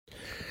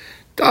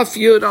Daf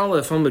Yud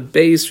Aleph, Amud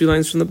Beis, 3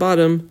 lines from the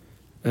bottom.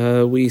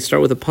 We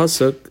start with a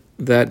pasuk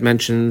that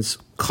mentions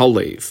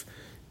Kalev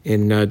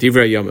in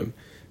Divrei Yomim.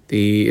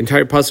 The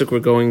entire pasuk we're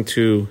going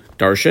to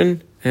darshan,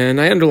 and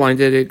I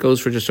underlined it. It goes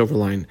for just over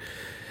line.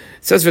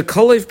 It says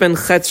Kalev ben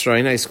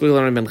Chetzrain. I squeal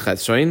on ben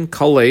Chetzrain.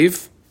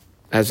 Kalev,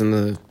 as in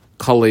the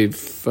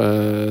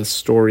Kalev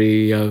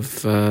story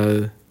of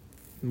when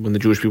the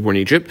Jewish people were in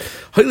Egypt.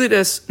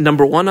 Hoilides,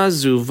 number 1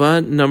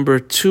 Azuva, number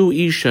 2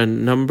 Isha,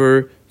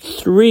 number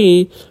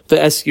 3 the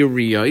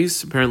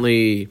Esurios.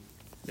 Apparently,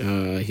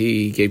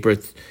 he gave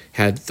birth,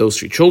 had those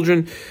 3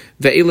 children.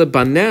 Ve'ele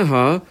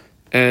Baneha,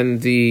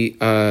 and the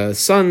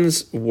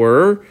sons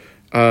were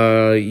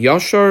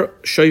Yashar,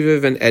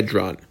 Shoivev, and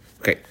Edron.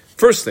 Okay,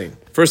 first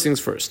things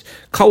first.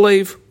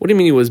 Kalev, what do you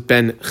mean he was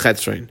ben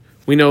Chetzrain?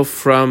 We know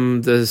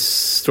from the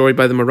story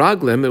by the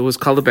Meraglim, it was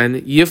Kalev ben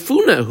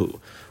Yefunahu.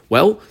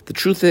 Well, the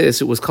truth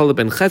is, it was Kalev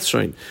ben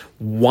Chetzrain.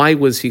 Why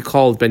was he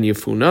called Ben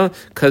Yefuna?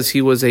 Because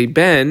he was a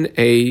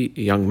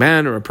young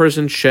man or a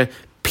person,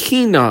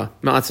 Pina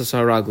Ma'atzas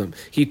HaRaglim.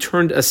 He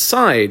turned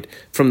aside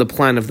from the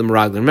plan of the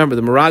Meraglim. Remember,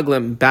 the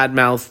Meraglim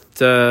bad-mouthed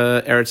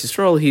Eretz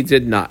Yisrael, he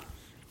did not.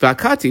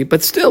 Vakati,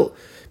 but still,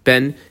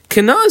 Ben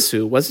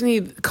Kenazu. Wasn't he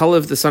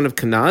Kalev, the son of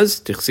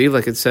Kenaz? Tichsiv,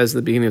 like it says in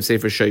the beginning of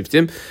Sefer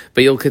Shoftim.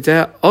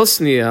 Vayilketeh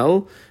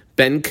Osniel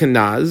ben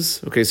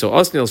Kenaz. Okay, so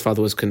Osniel's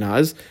father was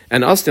Kenaz,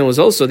 and Osniel was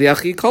also the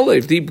Achi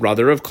Kalev, the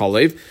brother of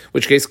Kalev,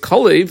 which case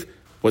Kalev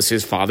was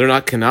his father,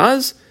 not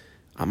Kenaz.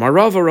 Amar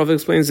Rava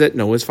explains that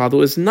no, his father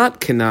was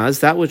not Kenaz.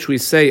 That which we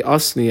say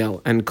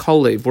Osniel and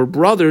Kalev were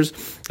brothers,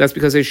 that's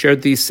because they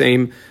shared the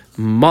same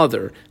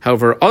mother.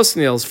 However,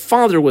 Osniel's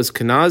father was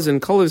Kenaz,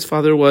 and Kalev's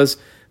father was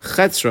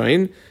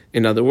Chetzrain.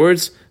 In other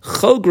words,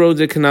 Chogro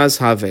de Kenaz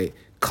Have.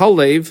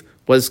 Kalev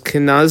was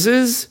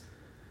Kenaz's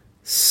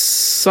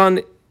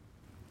son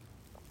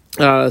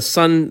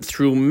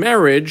through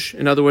marriage.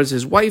 In other words,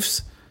 his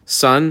wife's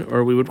son,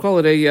 or we would call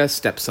it a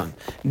stepson.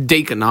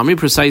 Dekanami,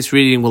 precise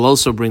reading will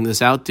also bring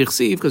this out.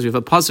 Tichsiv, because we have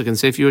a pasuk in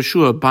Sefer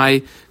Yeshua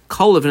by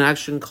Kalev, and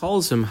action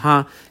calls him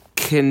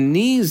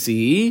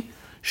Kenizi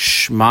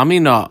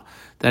Shmamina.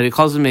 That he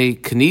calls him a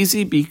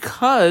Kenizi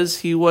because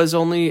he was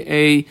only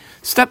a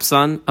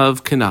stepson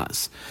of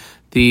Kenaz.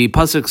 The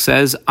pasuk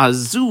says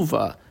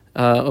Azuva.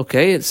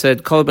 It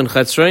said Kalev ben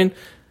Chetzrain.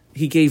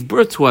 He gave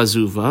birth to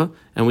Azuva,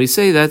 and we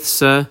say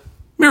that's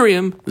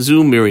Miriam,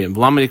 Miriam.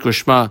 V'lamadik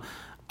Rishma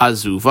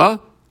Azuva.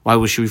 Why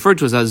was she referred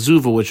to as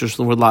Azuva, which is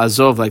the word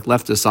la'azov, like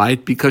left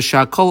aside? Because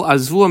Shakol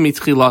Azvua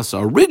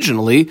mitchilasa.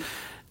 Originally,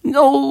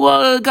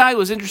 no guy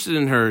was interested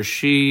in her.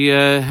 She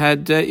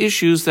had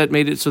issues that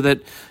made it so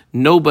that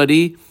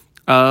nobody,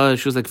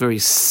 she was like very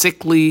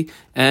sickly,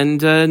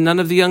 and none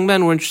of the young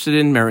men were interested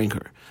in marrying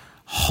her.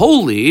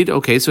 Holid,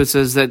 okay, so it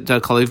says that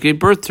Kalev gave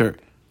birth to her.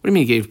 What do you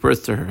mean he gave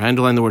birth to her? I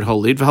underline the word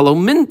holid. V'halo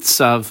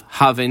mintzav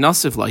have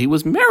nasivla. He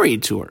was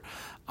married to her.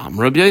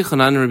 Rabbi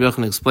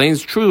Yochanan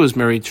explains, true, he was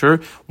married to her.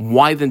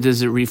 Why then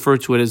does it refer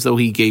to it as though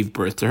he gave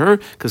birth to her?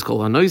 Because kol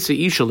hanoise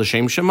isha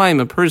l'shem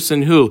shemayim, a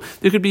person who,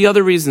 there could be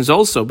other reasons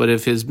also, but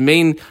if his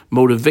main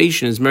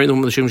motivation is marrying the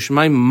woman l'shem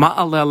shemayim,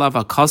 ma'ale alav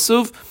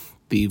akasuv,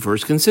 the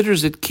verse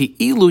considers it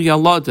ki'ilu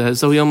yalada,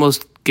 as though he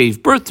almost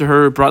gave birth to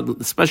her,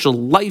 brought special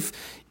life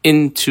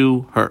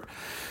into her.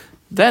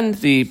 Then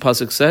the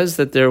pasuk says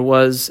that there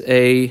was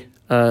a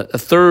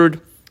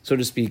third, so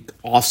to speak,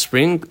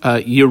 offspring,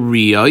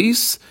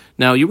 Urias.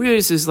 Now,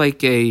 Urias is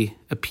like a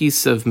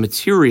piece of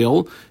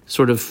material,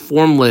 sort of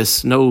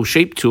formless, no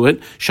shape to it.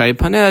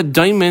 Shayapaneh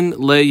Daimin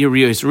le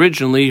Urias.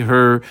 Originally,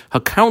 her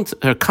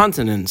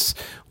countenance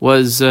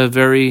was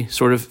very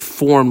sort of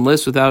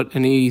formless, without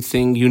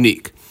anything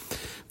unique.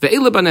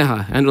 Ve'ele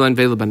baneha, underline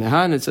ve'ele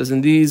baneha, and it says,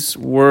 and these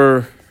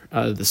were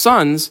the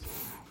sons.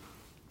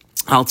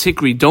 Al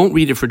Tikri, don't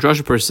read it for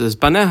drasha purposes.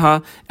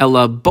 Baneha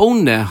ela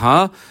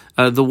boneha,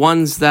 the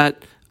ones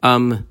that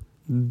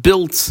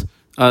built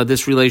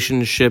this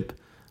relationship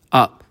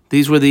up.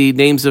 These were the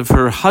names of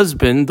her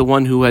husband, the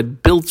one who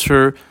had built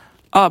her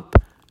up,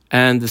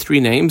 and the 3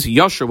 names,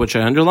 Yashar, which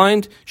I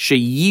underlined,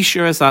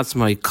 Sheyisher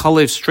esatzmai,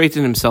 Kalev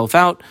straightened himself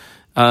out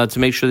to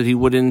make sure that he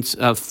wouldn't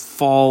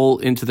fall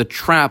into the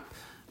trap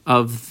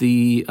of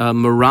the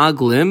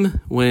Meraglim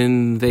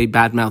when they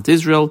badmouthed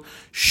Israel.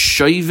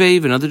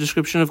 Shoivev, another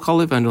description of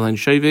Kalev, underline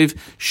Shoivev.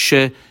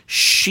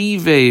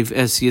 Shivev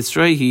es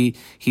Yitzray,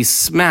 he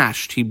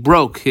smashed, he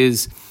broke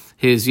his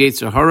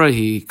Yetzer Hara,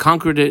 he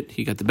conquered it,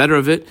 he got the better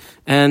of it.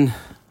 And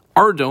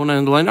Ardon,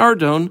 underline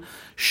Ardon,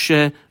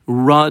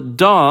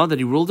 Rada, that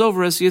he ruled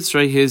over as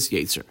Yitzray, his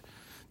Yetzer.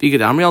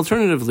 Vigad Amri,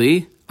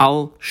 alternatively,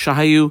 Al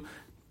Shahayu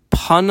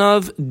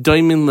Panav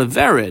Daimin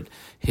Levered.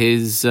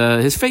 His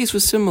face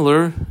was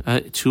similar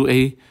to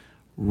a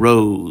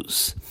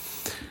rose.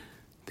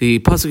 The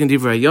pasuk in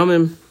Divrei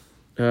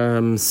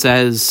Yomim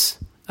says,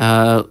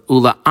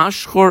 "Ula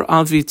ashchor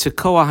avi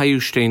tekoa hayu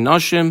shtei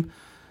nashim,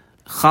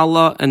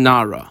 Chala and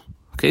Nara."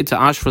 Okay, to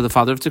Ash, for the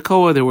father of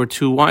Tekoa, there were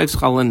 2 wives,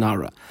 Chala and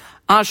Nara.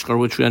 Ashkar,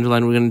 which we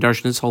underline, we're going to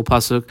darshan this whole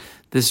pasuk.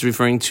 This is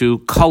referring to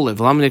Kalev.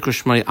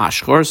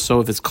 Ashkar.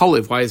 So if it's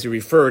Kalev, why is he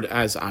referred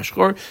as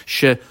Ashkar?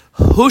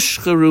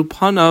 Shehushcheru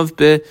panav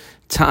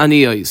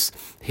be'ta'aniyos.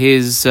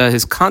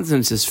 His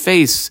countenance, his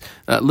face,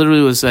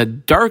 literally was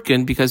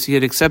darkened because he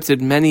had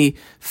accepted many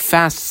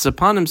fasts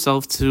upon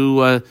himself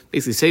to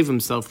basically save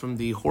himself from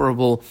the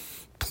horrible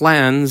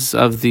plans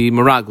of the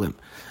Meraglim.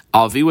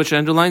 Avi, which I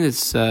underline,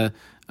 is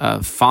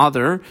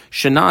father.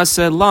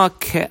 Shena'aseh la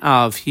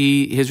ke'av.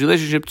 His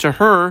relationship to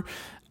her,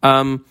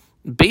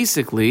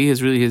 basically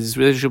his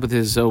relationship with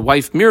his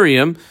wife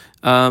Miriam.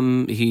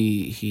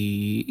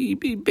 He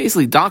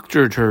basically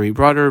doctored her. He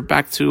brought her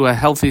back to a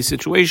healthy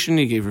situation.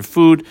 He gave her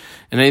food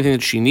and anything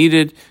that she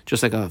needed,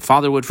 just like a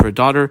father would for a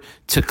daughter.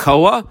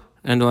 Tekoa,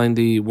 underline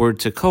the word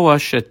tekoa.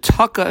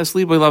 Shetaka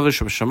esli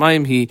b'lavish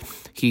shamayim.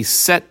 He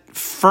set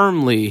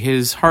firmly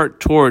his heart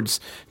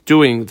towards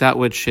doing that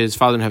which his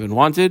Father in heaven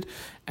wanted.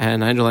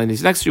 And I underline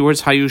these next few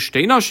words, Hayu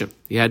shtei nashim.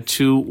 He had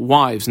two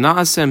wives,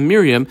 Naasem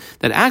Miriam,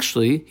 that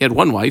actually, he had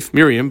one wife,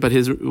 Miriam, but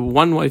his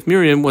one wife,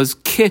 Miriam, was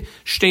ke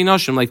shtei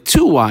nashim, like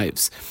two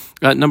wives.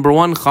 Number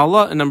one,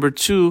 Chala, and number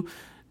two,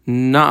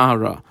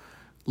 Na'ara.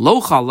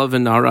 Lo Chala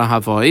v'Na'ara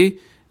havoi,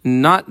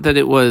 not that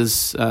it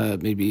was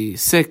maybe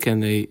sick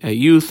and a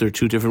youth or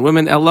two different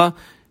women, Ella,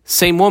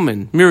 same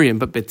woman, Miriam,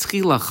 but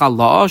Betchila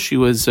Chala, she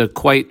was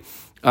quite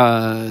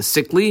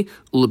sickly.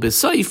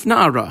 Ulebesayif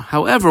Na'ara.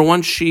 However,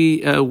 once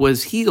she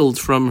was healed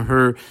from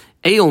her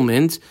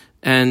ailment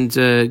and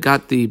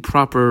got the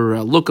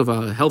proper look of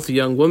a healthy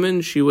young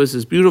woman, she was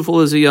as beautiful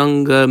as a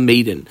young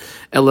maiden.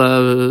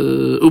 Ella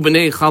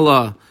Ubenei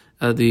Chala.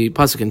 The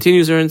pasuk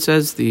continues there and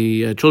says,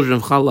 the children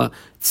of Chala,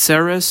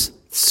 Tseres,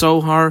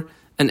 Tsohar,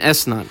 and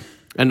Esnan.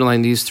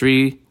 Underline these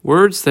three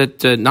words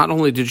that not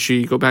only did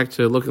she go back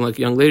to looking like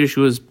a young lady, she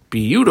was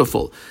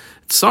beautiful.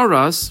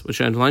 Tsaras, which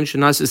I underline,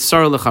 Shanas is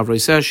Tsara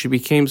lechavroiseh. She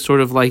became sort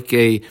of like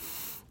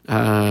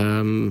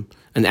an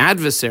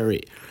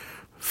adversary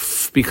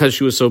because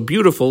she was so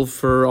beautiful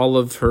for all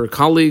of her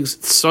colleagues.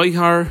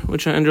 Tsohar,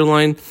 which I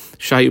underline,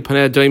 Shayu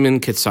paneh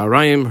doimin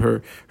kitzarayim.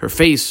 Her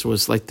face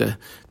was like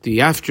the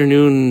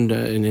afternoon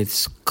in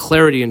its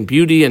clarity and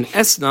beauty. And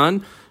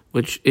Esnan,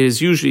 which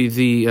is usually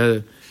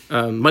the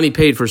money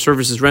paid for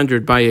services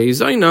rendered by a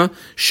Zaina,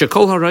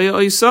 Shekol Haraya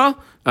Oisa.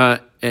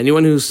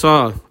 Anyone who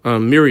saw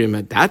Miriam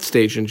at that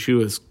stage, and she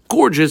was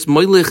gorgeous,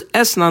 Moilich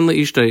Esnan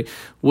Leishtay,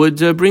 would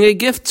bring a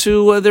gift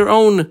to their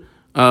own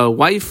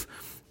wife,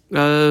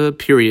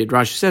 period.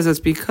 Rashi says that's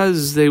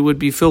because they would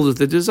be filled with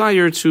the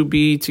desire to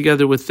be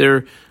together with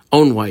their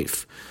own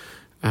wife,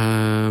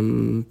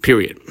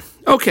 period.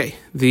 Okay,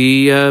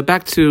 the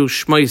back to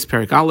Shmais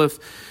Perek Aleph.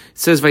 It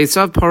says,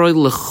 Vayitzav Paroi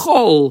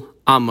L'chol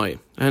Amai.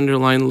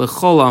 Underline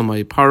L'chol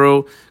Amai.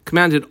 Paro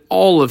commanded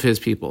all of his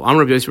people.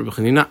 Amr Rabbi Yosef Rabbi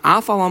Chanina,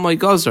 Afal Amai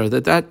Gazar,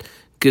 that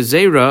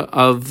gezerah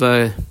of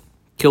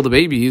kill the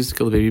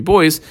baby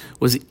boys,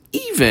 was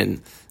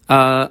even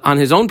on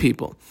his own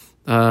people,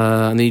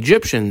 on the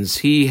Egyptians.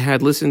 He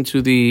had listened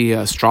to the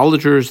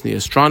astrologers, the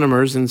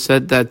astronomers, and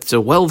said that,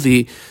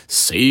 the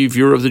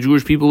savior of the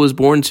Jewish people was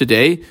born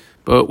today.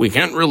 But we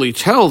can't really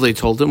tell, they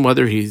told him,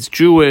 whether he's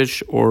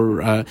Jewish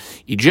or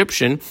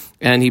Egyptian.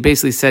 And he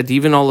basically said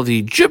even all of the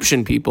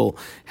Egyptian people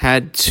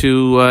had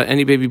to,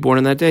 any baby born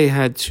on that day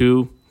had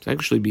to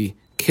actually be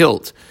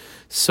killed.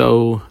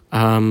 So,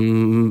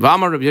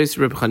 V'amar Rabbi Yosef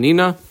Rabbi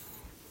Chanina,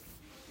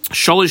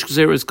 Sholish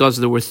Gezeras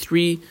Gaza, there were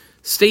three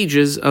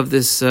stages of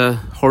this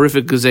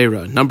horrific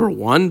Gezerah. Number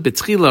one,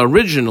 B'tchila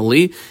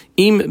originally,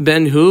 Im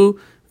Benhu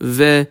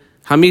Ve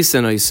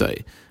Hamisen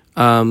Oisai.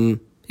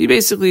 He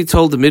basically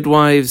told the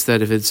midwives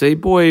that if it's a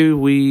boy,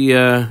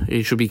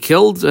 he should be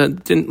killed.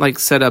 Didn't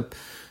set up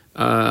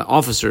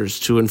officers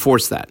to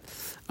enforce that.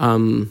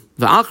 The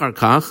achar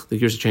kach, the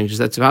years changes.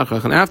 That's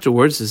achar, and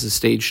afterwards, this is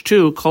stage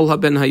two. Kol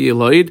haben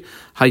hayeloid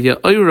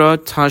hayeira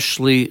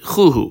tashli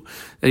chuhu.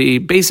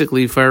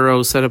 Basically,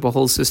 Pharaoh set up a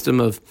whole system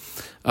of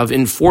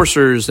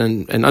enforcers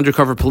and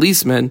undercover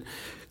policemen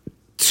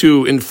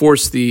to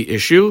enforce the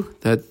issue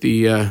that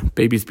the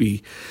babies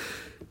be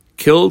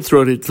killed,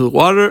 thrown into the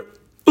water.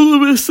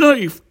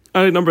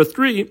 Number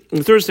three,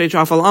 the third stage,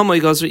 Afal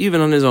Amai Gazer, even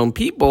on his own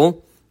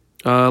people,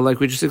 like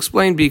we just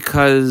explained,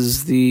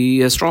 because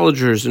the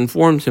astrologers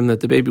informed him that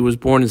the baby was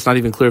born. It's not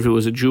even clear if it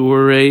was a Jew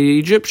or a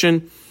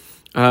Egyptian,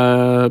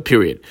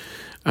 period.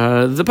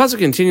 The pasuk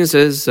continues,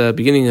 says,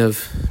 beginning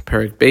of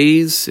Perek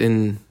Beis,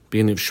 in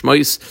beginning of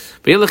Shmois,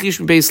 Ve'elech ish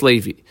Beis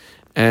Levi,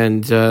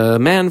 and a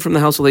man from the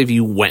house of Levi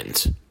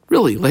went.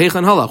 Really,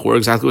 Lehechan Halach, where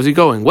exactly was he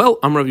going? Well,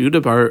 Amrav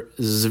Yehuda bar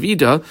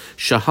Zvida,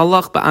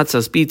 Shahalach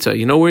ba'atzas bita.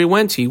 You know where he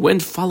went? He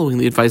went following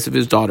the advice of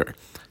his daughter.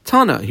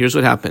 Tana, here's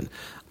what happened.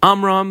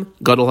 Amram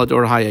Gadol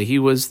Hador Haya, he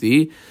was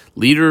the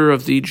leader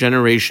of the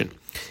generation.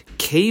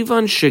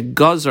 Kevan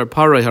Shegazar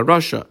Parai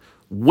Harasha,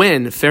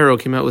 when Pharaoh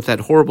came out with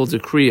that horrible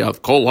decree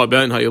of Kol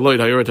haben hayeloid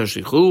hayorat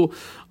hashlichu,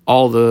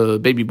 all the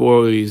baby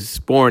boys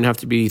born have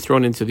to be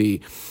thrown into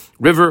the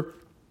river.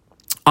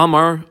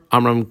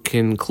 Amram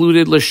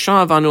concluded,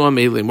 L'shav anu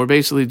amelim. We're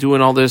basically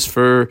doing all this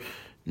for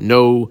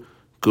no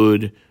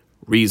good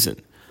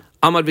reason.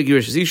 Amad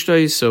v'girish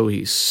zishtay, so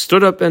he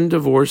stood up and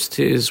divorced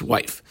his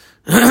wife.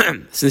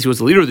 Since he was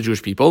the leader of the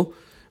Jewish people,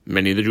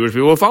 many of the Jewish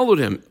people followed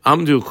him.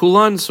 Amdu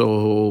kulan,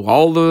 so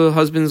all the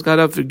husbands got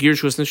up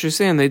v'girish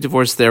v'snishasei, and they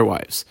divorced their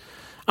wives.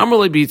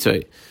 Amrle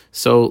bitay,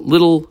 so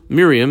little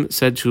Miriam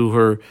said to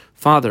her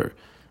father,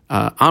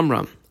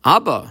 Amram,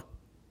 Abba,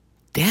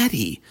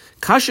 Daddy,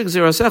 Kashik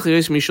zerasecha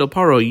yos mishel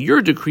paro,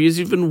 your decree is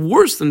even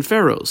worse than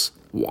Pharaoh's.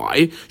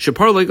 Why?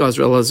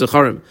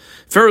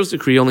 Pharaoh's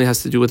decree only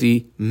has to do with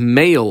the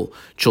male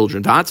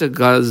children. And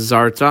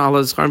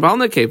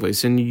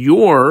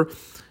your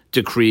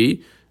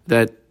decree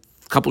that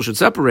couples should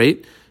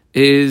separate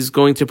is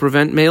going to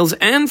prevent males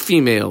and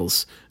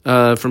females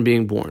from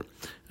being born.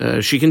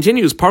 She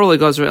continues, Pharaoh's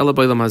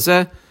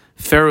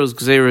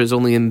gzera is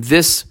only in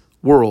this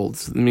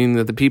world, meaning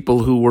that the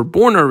people who were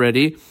born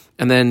already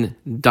and then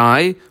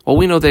die, well,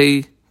 we know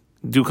they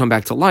do come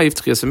back to life,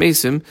 Tchias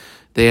HaMesim.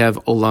 They have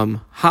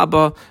Olam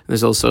Haba, and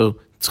there's also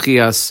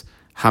Tchias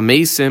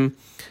HaMesim.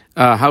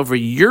 However,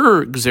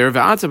 your Gzer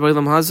Ve'ata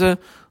B'Olam Hazeh,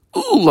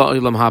 Ula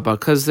Olam Haba,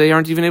 because they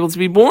aren't even able to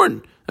be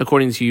born,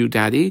 according to you,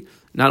 Daddy.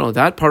 Not only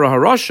that, Paro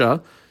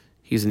HaRasha,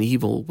 he's an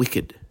evil,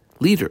 wicked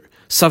leader.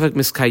 Safek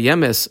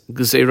Miskayemes,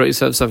 Gzeira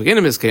Isav Safek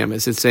Ena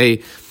Miskayemes.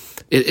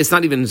 It's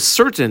not even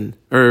certain,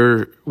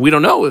 or we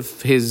don't know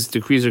if his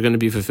decrees are going to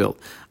be fulfilled.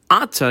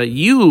 Ata,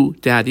 you,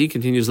 Daddy,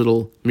 continues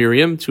little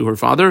Miriam to her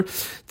father,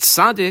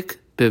 Tzadik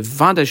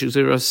bevada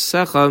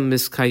shegzeirasecha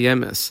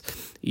miskayemes.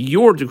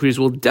 Your decrees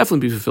will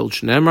definitely be fulfilled.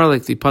 Shneimar,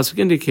 like the pasuk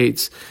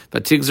indicates,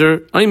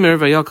 Vatigzer Aimer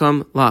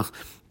Vayakam Lach,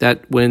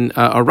 that when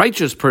a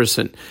righteous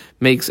person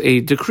makes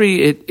a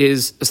decree, it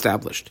is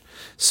established.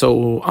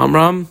 So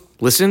Amram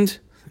listened,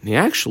 and he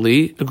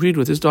actually agreed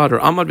with his daughter.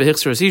 Amad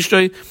behichzer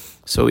asishtay,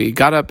 so he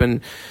got up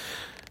and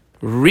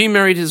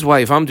remarried his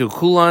wife, Amdu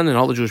Kulan, and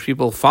all the Jewish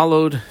people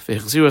followed,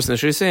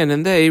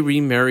 and they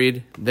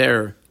remarried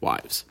their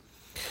wives.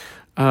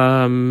 The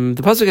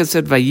pasuk had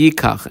said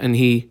Vayikach, and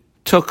he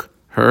took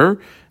her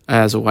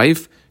as a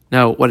wife.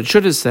 Now, what it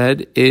should have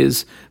said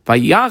is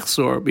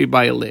Vayachzor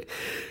bibayale,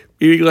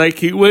 meaning like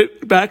he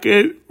went back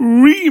and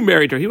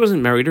remarried her. He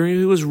wasn't married her;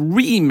 he was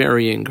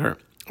remarrying her.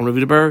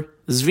 Bar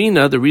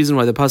Zvina, the reason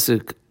why the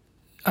pasuk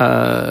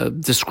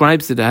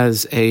describes it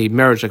as a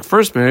marriage, like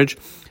first marriage,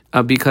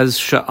 because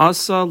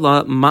Sha'asa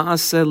la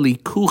ma'ase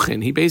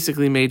likuchen, he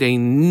basically made a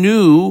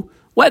new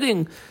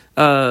wedding,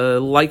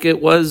 like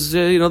it was,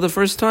 the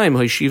first time.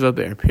 Hoishiva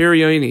ber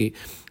period. He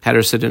had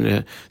her sit in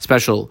a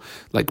special,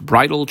 like,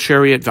 bridal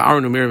chariot.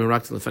 V'Aaron u'Miriam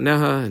rakti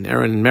lefaneha, and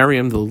Aaron and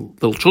Miriam, the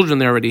little children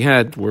they already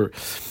had, were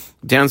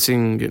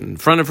dancing in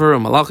front of her.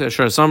 And Malachi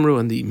Ashar Samru,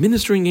 and the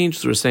ministering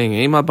angels were saying,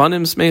 Ema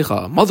banim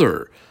smecha,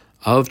 mother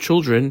of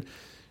children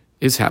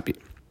is happy.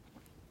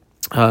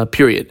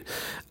 Period.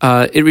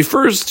 It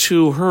refers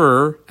to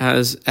her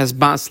as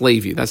Bas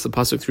Levi. That's the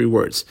pasuk, 3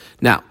 words.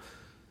 Now,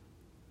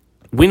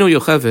 we know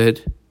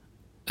Yocheved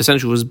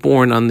essentially was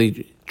born on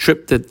the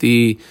trip that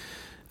the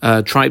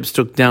tribes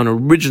took down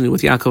originally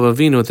with Yaakov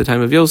Avinu at the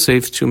time of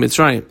Yosef to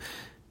Mitzrayim.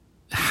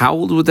 How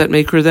old would that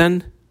make her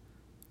then?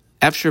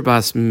 Efsher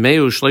Bas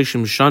Meu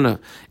Shleishim Shana,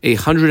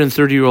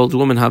 130-year-old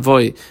woman,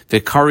 Havoy.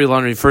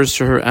 Vikarilan refers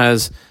to her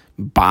as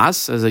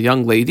Bas, as a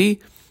young lady.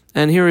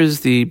 And here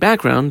is the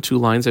background, 2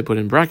 lines I put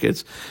in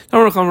brackets.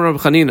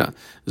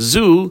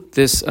 Zu,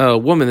 this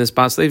woman, this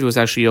Bas Levi, was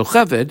actually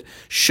Yocheved.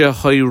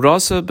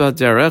 Shehoyrasa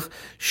baderech.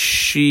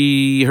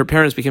 Her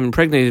parents became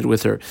impregnated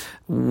with her.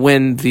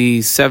 When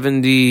the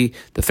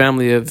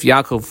family of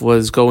Yaakov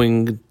was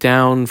going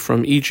down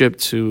from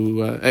Egypt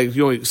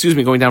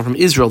going down from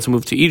Israel to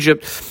move to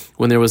Egypt,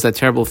 when there was that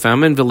terrible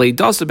famine,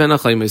 V'leidasa ben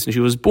achaimis, and she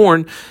was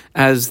born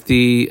as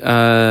the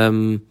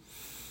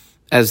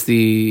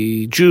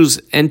Jews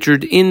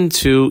entered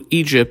into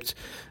Egypt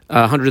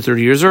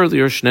 130 years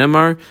earlier,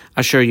 Shnemar,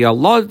 Asher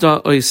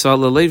Yalada Oisa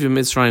Levi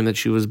Mitzrayim, that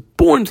she was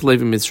born to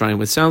Levi Mitzrayim,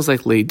 which sounds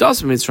like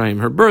Leidas Mitzrayim.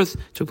 Her birth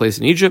took place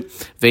in Egypt,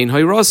 Vein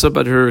Hayrasa,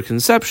 but her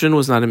conception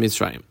was not in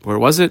Mitzrayim. Where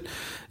was it?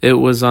 It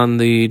was on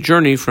the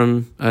journey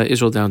from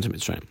Israel down to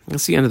Mitzrayim.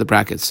 That's the end of the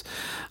brackets.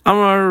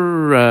 Amar,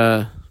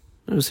 Rav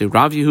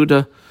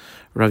Yehuda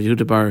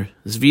bar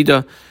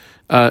Zvida,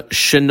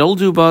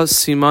 Shenolduba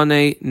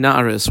Simane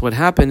Naris. What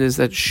happened is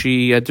that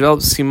she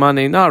developed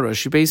Simane Nara.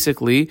 She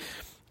basically,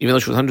 even though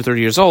she was 130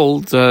 years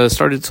old,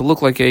 started to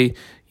look like a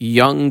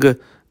young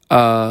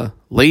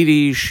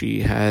lady.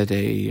 She had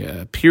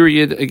a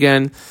period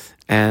again,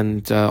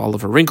 and all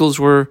of her wrinkles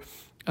were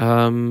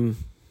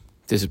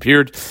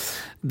disappeared.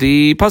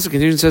 The pasuk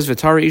continues and says,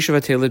 "V'tara isha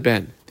v'teled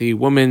ben." The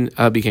woman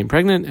became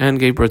pregnant and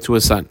gave birth to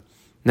a son.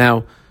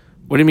 Now,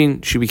 what do you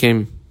mean she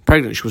became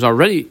pregnant? She was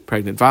already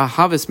pregnant.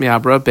 V'havis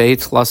mi'abra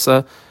beit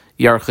lasa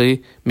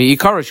yarchi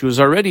mi'ikara. She was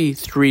already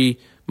 3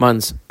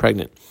 months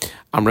pregnant.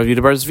 Amrav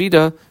Yehuda bar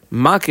Zvida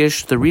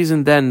makish. The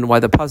reason then why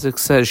the pasuk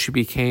says she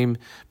became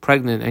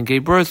pregnant and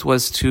gave birth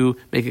was to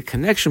make a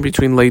connection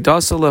between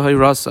leidasa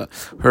lehayrasa,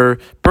 her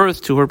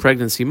birth, to her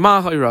pregnancy.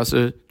 Ma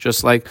hayrasa,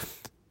 just like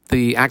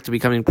the act of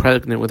becoming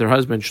pregnant with her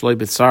husband, Shloi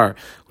Bitsar,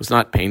 was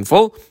not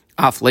painful.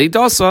 Aflei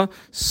dasa,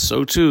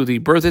 so too the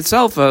birth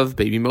itself of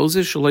baby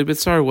Moses, Shaloi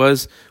Bitzar,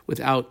 was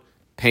without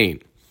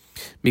pain.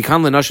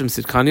 Mikan lenashim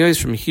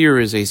sitkanios, from here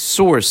is a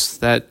source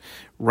that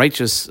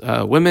righteous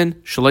women,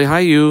 Shaloi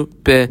Hayu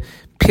be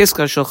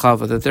Piska Shel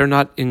Chava, that they're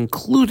not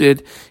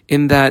included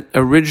in that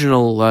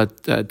original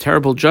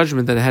terrible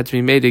judgment that had to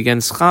be made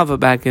against Chava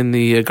back in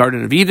the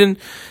Garden of Eden,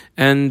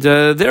 and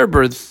their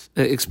birth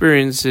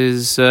experience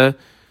is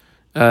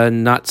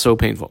not so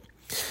painful.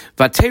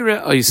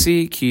 Vatera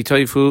oisi ki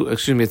toifu,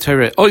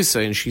 Tera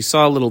oisa, and she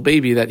saw a little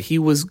baby that he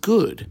was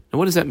good. And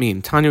what does that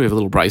mean? Tanya, we have a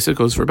little brisa. It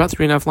goes for about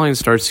 3.5 lines,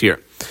 starts here.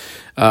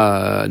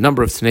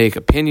 Number of Tanaic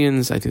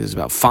opinions, I think there's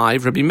about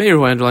 5. Rabbi Meir,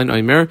 who underlined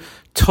Omer,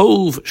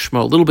 Tov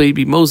Shmo, little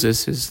baby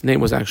Moses, his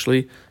name was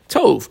actually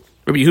Tov.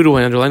 Rabbi Yehuda, who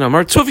underlined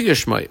Omer, Tovia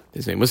Shmoi,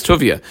 his name was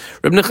Tovia.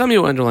 Rabbi Nechemia,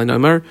 who underlined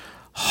Omer,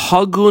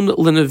 Hagun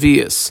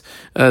Lenevius.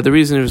 The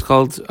reason he was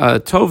called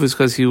Tov is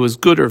because he was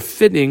good or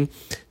fitting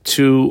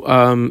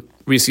to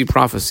receive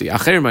prophecy.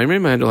 Acherim, I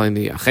underline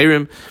the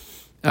Acherim,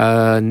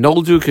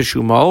 Noldu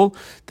Keshumal,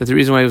 that the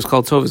reason why he was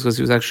called Tov is because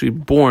he was actually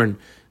born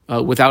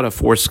without a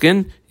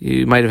foreskin.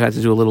 You might have had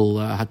to do a little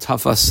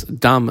hatafas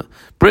dam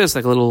bris,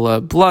 like a little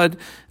blood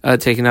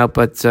taken out,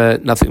 but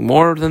nothing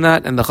more than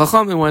that. And the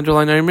Chachamim who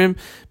underline Arimim,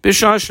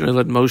 Bishash, and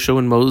let Moshe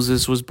when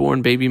Moses was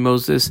born, baby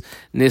Moses,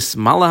 Nis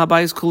Mala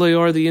Habayis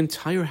Kuleyor, the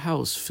entire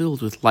house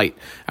filled with light.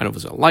 I don't know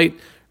if it was a light,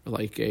 or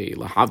like a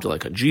lahavda,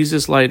 like a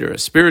Jesus light or a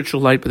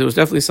spiritual light, but there was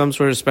definitely some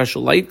sort of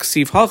special light.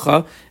 Ksiv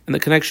Hacha, and the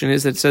connection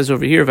is that it says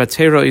over here,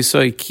 Vatera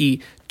Isoi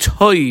ki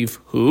toiv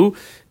hu,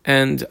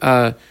 and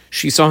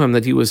she saw him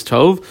that he was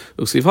Tov.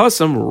 Uksiv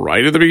Hasam,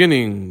 right at the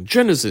beginning,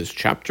 Genesis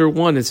chapter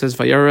 1, it says,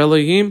 Vayar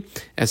Elohim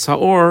es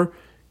haor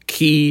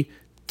ki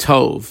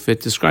Tov.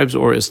 It describes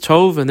Or as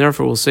Tov, and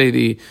therefore we'll say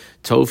the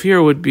Tov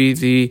here would be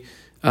the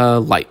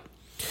light.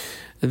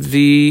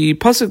 The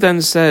pasuk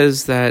then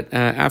says that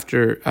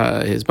after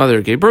his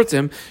mother gave birth to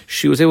him,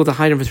 she was able to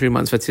hide him for 3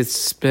 months.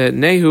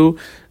 Nehu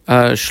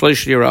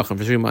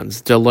for 3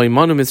 months.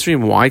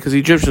 Why? Because the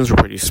Egyptians were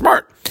pretty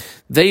smart.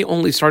 They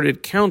only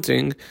started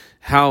counting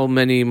how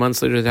many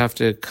months later they'd have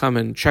to come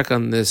and check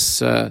on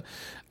this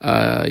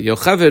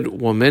Yocheved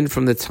woman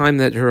from the time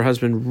that her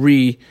husband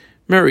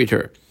remarried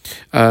her.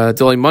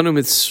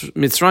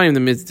 Mitzrayim,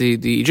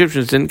 the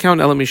Egyptians didn't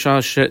count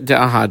Elamisha de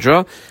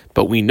Ahadra,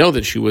 but we know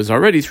that she was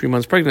already 3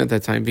 months pregnant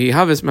at that time.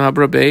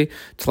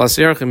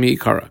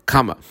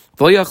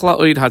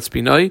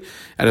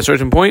 At a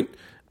certain point,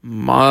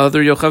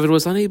 Mother Yocheved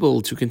was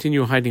unable to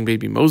continue hiding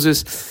baby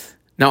Moses.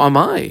 Now, am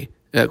I?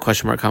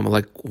 Question mark, comma,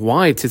 like,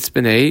 why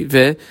titzbinei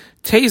ve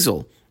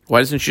tezel? Why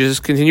doesn't she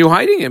just continue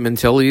hiding him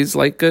until he's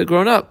like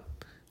grown up?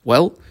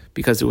 Well,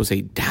 because it was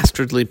a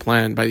dastardly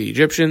plan by the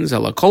Egyptians.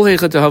 Wherever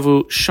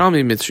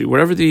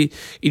the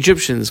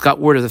Egyptians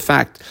got word of the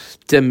fact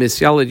that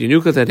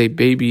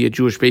a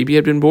Jewish baby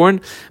had been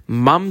born,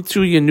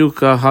 mamtu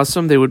yenuka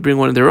hasam, they would bring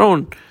one of their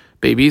own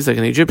babies, like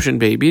an Egyptian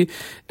baby,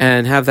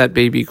 and have that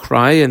baby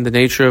cry. And the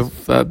nature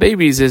of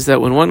babies is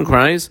that when one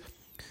cries,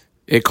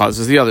 it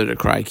causes the other to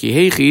cry.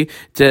 Kihechi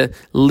to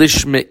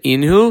lishme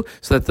inhu,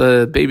 so that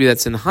the baby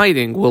that's in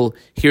hiding will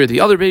hear the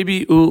other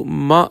baby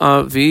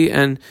ma'avi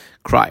and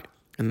cry,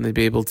 and they'd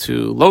be able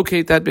to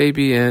locate that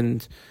baby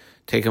and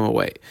take him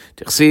away.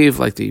 Tichsiv,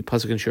 like the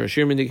pasuk in Shir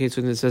Hashirim indicates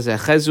when it says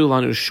echezu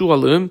lanu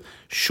shualim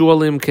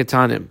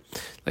ketanim,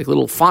 like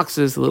little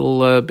foxes,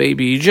 little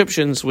baby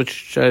Egyptians,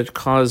 which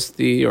caused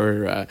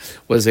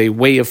was a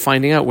way of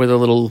finding out where the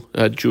little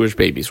Jewish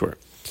babies were.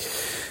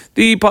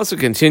 The pasuk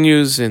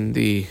continues in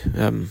the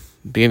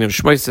beginning of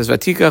Shemot. It says,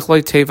 "Vatikach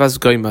loy tevas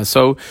goyma."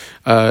 So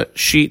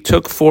she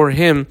took for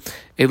him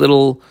a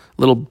little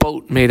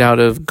boat made out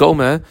of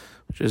goma,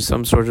 which is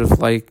some sort of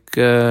like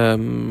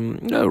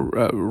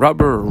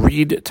rubber or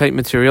reed type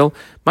material.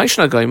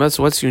 Maishna goyma.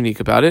 So what's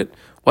unique about it?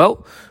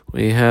 Well,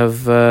 we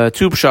have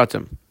 2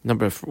 pshatim.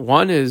 Number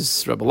 1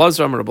 is Rabbi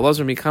Lazar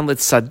mikan let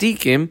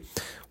tzadikim.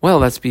 Well,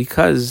 that's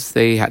because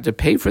they had to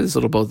pay for this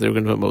little boat they were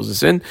going to put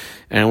Moses in.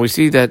 And we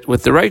see that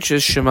with the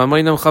righteous, that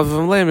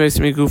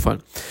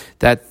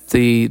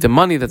the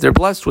money that they're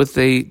blessed with,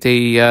 they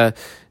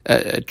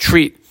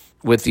treat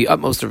with the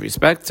utmost of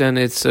respect, and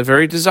it's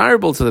very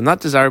desirable to them.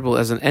 Not desirable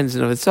as an end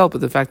in of itself,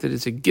 but the fact that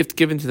it's a gift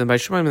given to them by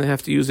Shemaim, and they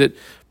have to use it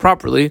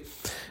properly.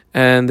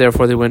 And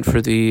therefore they went for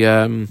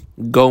the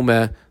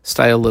Goma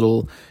style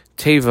little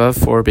teva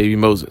for baby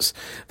Moses.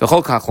 The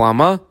Chol Kach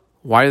Lama,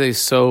 why are they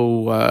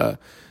so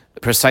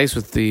precise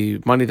with the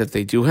money that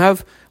they do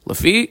have?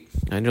 Lafi,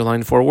 I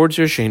underline 4 words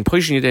here, Shein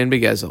Poishin Yidei and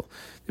Begezel.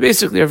 They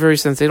basically are very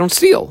sense they don't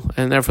steal,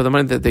 and therefore the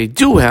money that they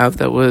do have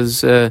that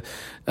was that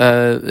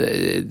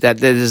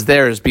is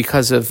theirs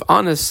because of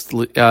honest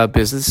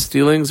business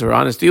dealings or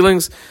honest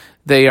dealings,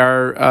 they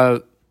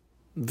are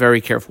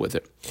very careful with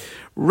it.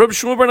 Reb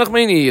Shmuel bar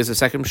Nachmani is a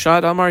second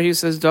shot. Amar, he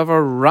says,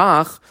 Davar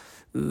Rach,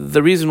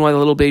 the reason why the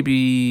little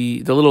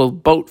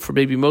boat for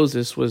baby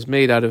Moses was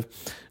made out of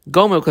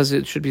Goma, because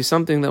it should be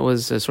something that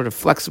was sort of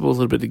flexible, a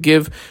little bit to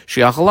give. Which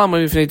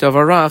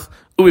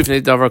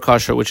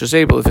is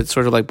able, if it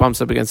sort of like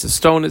bumps up against a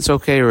stone, it's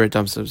okay, or it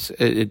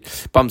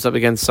bumps up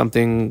against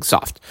something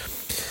soft.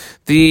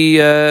 The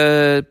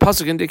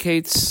pasuk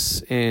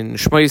indicates in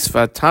Shmois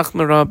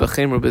Vatachmera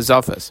b'chemru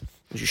b'zafes.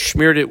 She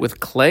smeared it with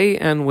clay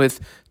and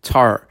with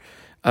tar.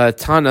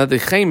 Tana, the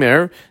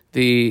chemer,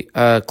 the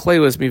clay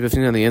was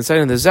mibafin on the inside,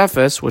 and the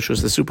zephes, which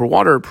was the super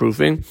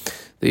waterproofing,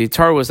 the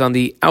tar was on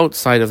the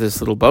outside of this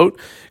little boat.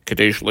 That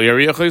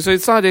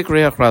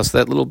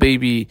little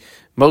baby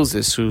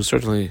Moses, who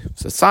certainly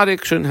is a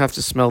tzaddik, shouldn't have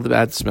to smell the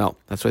bad smell.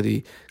 That's why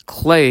the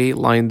clay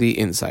lined the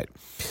inside.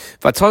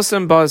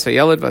 Vatosim baz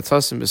hayeled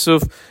vatosim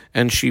besuf,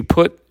 and she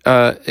put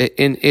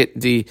in it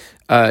the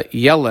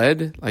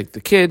yeled, like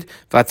the kid,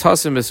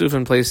 vatosim besuf,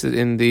 and placed it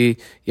in the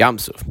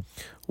yamsuf.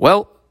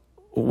 Well,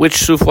 which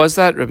suf was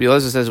that? Rabbi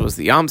Eliezer says it was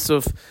the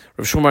yamsuf.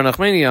 Rav Shmuel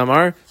Nachmani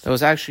Amar, that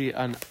was actually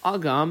an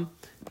agam,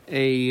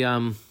 a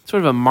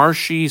sort of a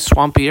marshy,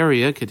 swampy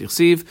area,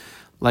 kedichsiv,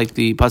 like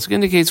the pasuk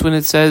indicates when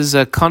it says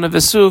kana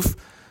vesuf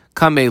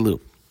kamelu,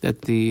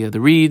 that the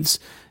reeds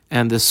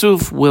and the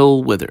suf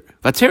will wither.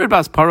 Vatered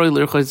bas paroi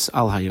lirchotz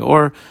al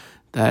hayor.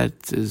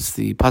 That is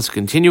the pasuk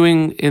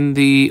continuing in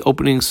the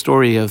opening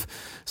story of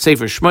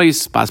Sefer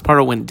Shmois. Bas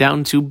Paro went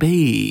down to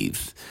bathe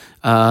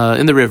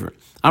in the river.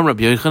 Am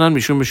Rabbi Yochanan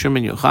mishum mishum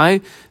ben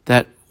Yochai.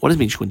 That what does it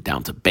mean? She went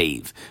down to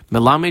bathe.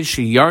 Melamed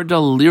she yarda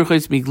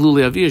lirchotz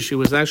migluli aviyah. She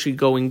was actually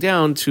going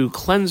down to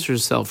cleanse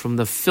herself from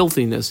the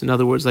filthiness. In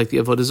other words, like the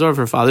avodah zarah of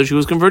her father, she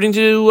was converting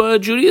to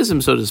Judaism,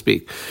 so to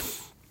speak.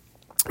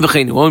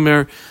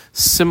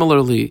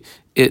 Similarly,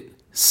 it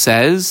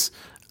says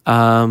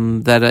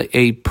that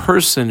a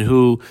person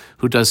who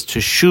does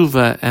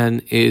teshuvah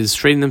and is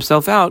straightening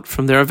themselves out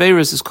from their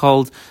averis is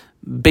called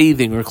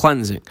bathing or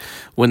cleansing.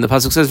 When the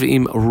pasuk says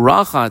v'im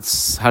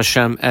rachatz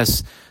Hashem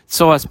es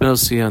tzoas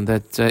benosian,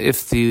 that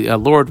if the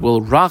Lord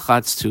will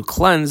rachatz, to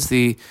cleanse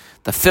the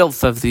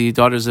filth of the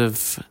daughters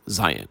of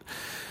Zion.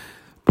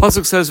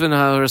 Pasuk says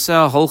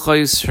v'naharaseh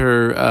holchais,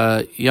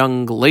 her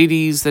young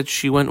ladies that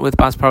she went with,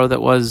 Bas Paro,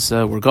 that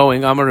were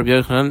going. Amar Rabbi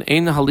Yochanan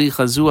ein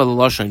halicha zu al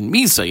lashon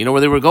misa. You know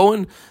where they were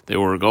going? They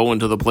were going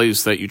to the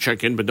place that you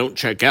check in but don't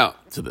check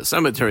out, to the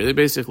cemetery. They're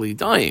basically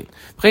dying.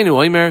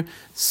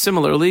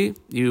 Similarly,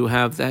 you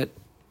have that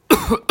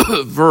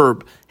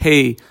verb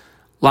hey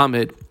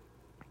lamed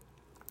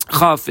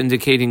chaf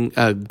indicating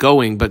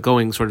going, but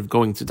going sort of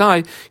going to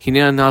die.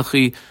 Hinei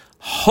nachi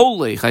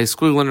holech, I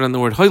squiggled on the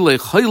word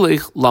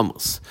holech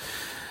lamos.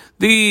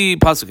 The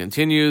pasuk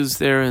continues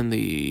there in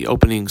the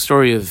opening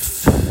story of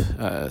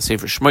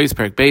Sefer Shmois,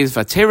 Perek Beis,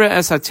 Vatera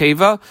es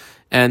hateva,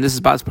 and this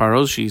is Bas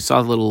Paro. She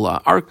saw the little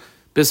ark,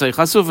 Bisay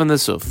chasuf and the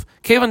suf.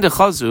 Kevan de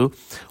chazu,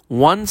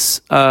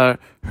 once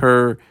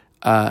her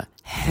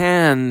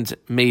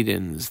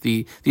handmaidens,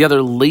 the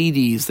other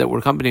ladies that were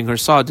accompanying her,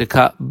 saw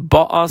deka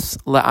ba'as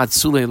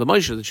la'atzule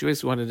l'Moshe, that she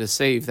basically wanted to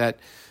save that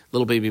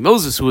little baby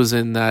Moses who was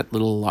in that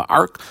little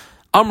ark.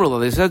 Amrullah,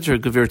 they said to her,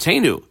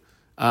 Gevurtenu,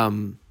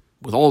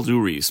 with all due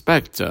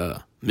respect,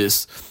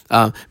 Miss,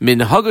 min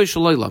hagay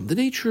shalaylam, the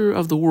nature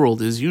of the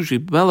world is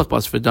usually melech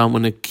bas v'dam,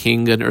 when a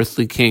king, an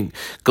earthly king,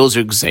 goes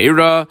to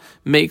gzeira,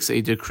 makes a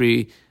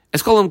decree.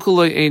 Eskolam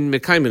kulay ein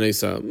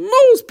mekayminesa.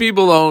 Most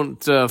people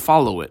don't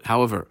follow it.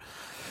 However,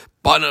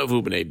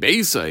 banavu b'nei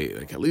beisai,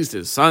 like at least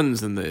his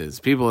sons and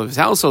his people of his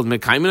household,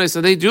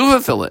 mekayminesa, they do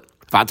fulfill it.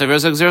 And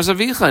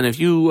if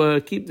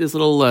you keep this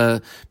little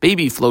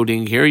baby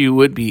floating here, you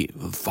would be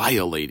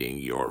violating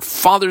your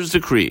father's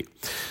decree.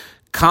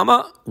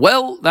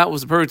 Well, that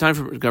was the perfect time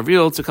for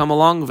Gavriel to come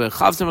along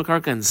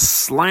and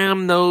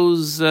slam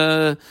those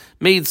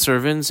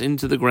maidservants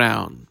into the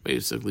ground.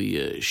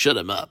 Basically, shut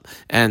them up.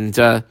 And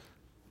then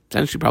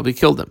she probably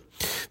killed them.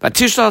 It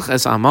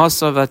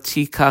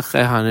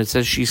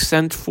says she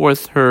sent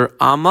forth her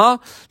Amma,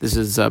 this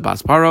is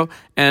Bas Paro,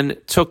 and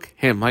took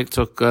him, like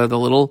took the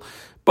little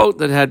boat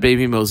that had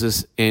baby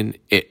Moses in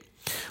it.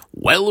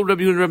 Well,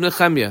 Rabbi and Rabbi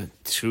Nechemia,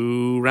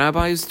 two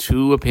rabbis,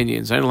 two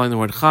opinions. I underline the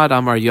word chad,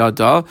 amar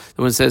yada.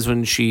 The one says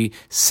when she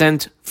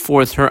sent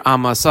forth her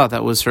amasa,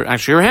 that was her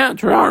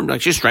hand, her arm.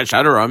 Like she stretched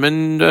out her arm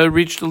and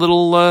reached the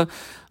little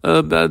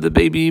the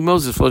baby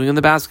Moses floating in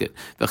the basket.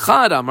 The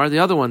chad amar, the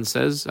other one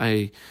says,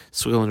 I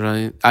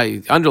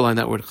underline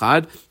that word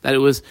chad, that it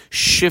was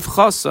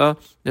shifchasa,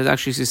 that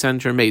actually she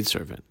sent her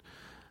maidservant.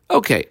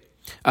 Okay.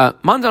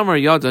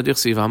 Mandamar yada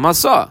dichsiv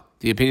amasa.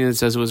 The opinion that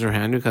says it was her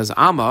hand, because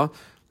Amma,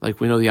 like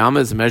we know the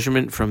Amma is the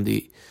measurement from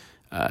the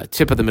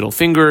tip of the middle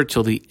finger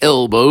till the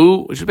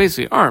elbow, which is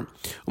basically arm.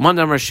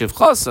 Umandamar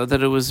shivchasa,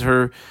 that it was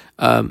her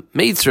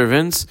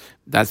maidservants,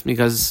 that's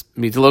because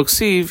mitalok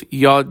siv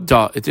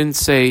yada. It didn't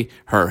say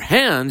her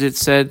hand, it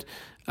said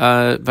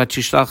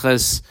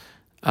vatishlachas,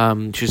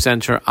 she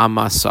sent her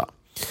amasa.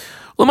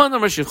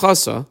 Umandamar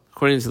shivchasa,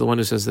 according to the one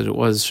who says that it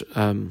was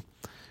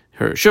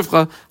her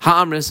shivcha,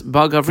 ha'amris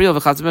ba Gavriel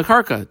v'chatzim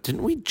bekarka.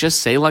 Didn't we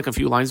just say like a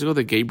few lines ago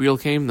that Gabriel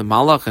came, the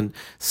malach, and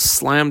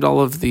slammed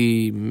all of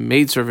the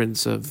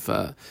maidservants of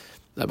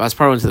Bas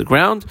Paro into the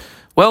ground?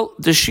 Well,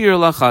 deshir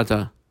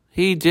lachata.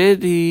 He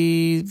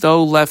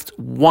though left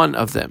one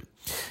of them.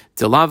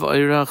 Delav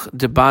oirach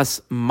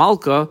debas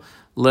malka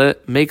le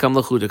mekam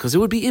lechuda, because it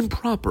would be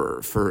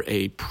improper for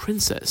a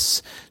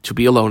princess to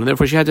be alone, and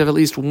therefore she had to have at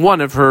least one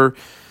of her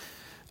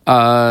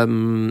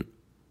Shvachos.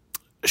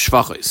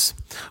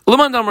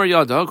 Uleman damar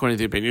yada, according to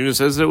the opinion, it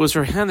says that it was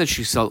her hand that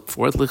she sent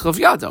forth. Lichav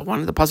yada. Why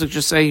did the pasuk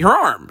just say her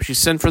arm? She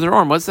sent forth her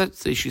arm. What's that?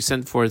 She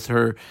sent forth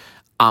her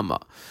amma.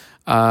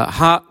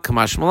 Ha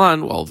kamash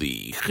malan. Well,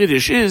 the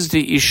chiddush is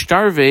the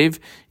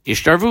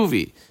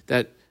ishtarvuvi,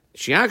 that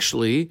she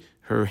actually,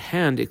 her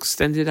hand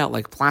extended out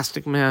like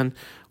Plastic Man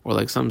or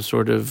like some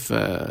sort of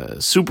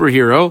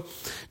superhero.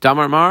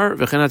 Damar mar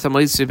v'chenat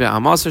hamaitzi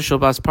be'amasa shel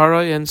bas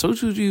parai, and so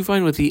too do you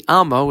find with the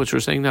amma, which we're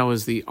saying now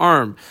is the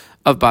arm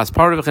of bas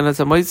parai v'chenat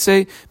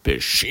hamaitzi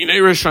be'shinei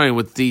rishayim,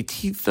 with the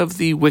teeth of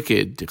the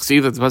wicked. See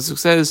that the pasuk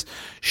says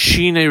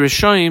shinei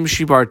rishayim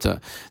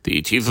shibarta,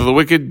 the teeth of the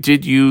wicked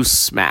did you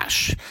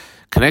smash.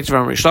 Connect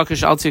from Rish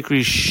Lakish al tikri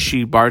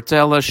shibarta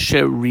ela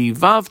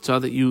sherivavta,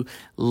 that you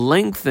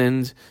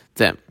lengthened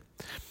them.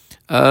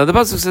 The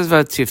pasuk says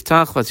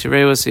 "Vatiftach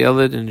vatireu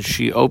seyeled," and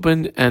she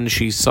opened and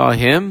she saw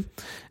him,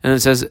 and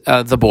it says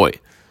the boy.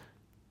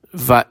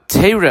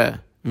 Vatera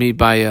mi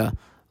baya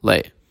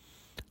le.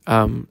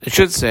 It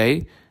should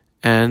say,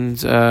 and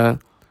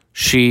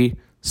she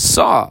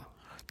saw,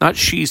 not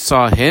she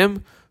saw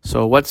him.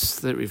 So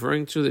what's that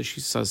referring to? That she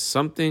saw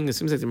something? It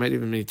seems like there might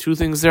even be two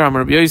things there.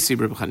 Amar Rabbi Yosi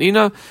Reb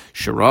Chanina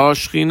shara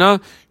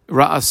shchina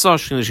ra'asa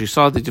shchina. She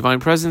saw the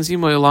divine presence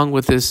along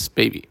with this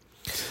baby.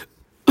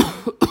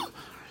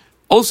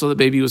 Also, the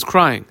baby was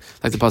crying,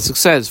 like the pasuk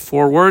says.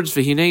 4 words: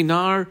 V'hinei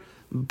nar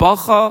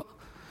bacha.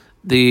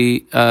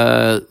 The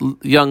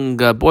young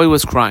boy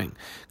was crying.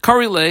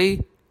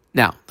 Karilei.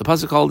 Now, the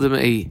pasuk called him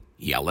a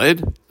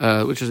yeled,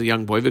 which is a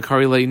young boy.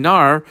 V'karilei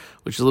nar,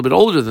 which is a little bit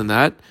older than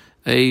that,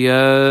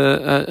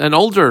 an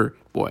older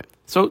boy.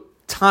 So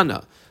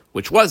Tana,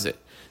 which was it?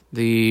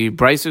 The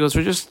Brisa goes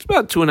for just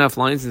about 2.5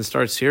 lines and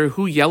starts here.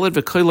 Who yeled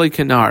v'karilei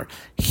kanar?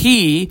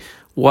 He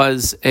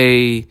was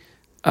a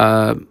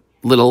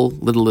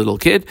little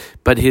kid,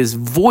 but his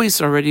voice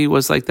already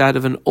was like that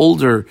of an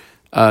older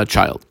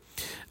child.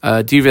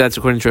 Diva, that's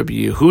according to Rabbi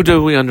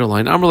Yehuda. We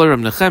underline Amrla Reb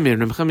Nechemia.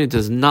 Reb Nechemia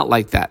does not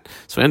like that,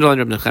 so we underline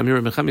Reb Nechemia.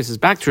 Reb Nechemia says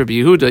back to Rabbi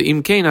Yehuda.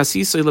 Im kein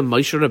asisei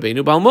leMoshe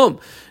Rabbeinu balmum.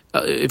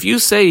 If you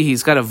say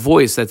he's got a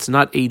voice that's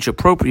not age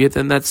appropriate,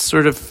 then that's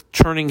sort of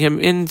turning him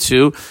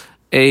into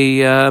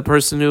a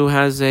person who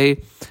has a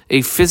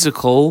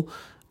physical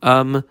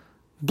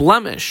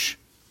blemish,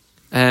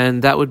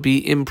 and that would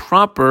be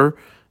improper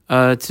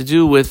to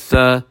do with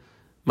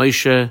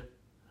Moshe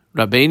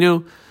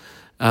Rabbeinu,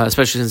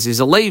 especially since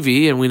he's a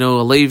Levi, and we know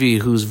a Levi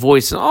whose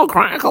voice is all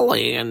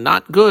crackly and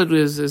not good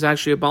is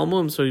actually a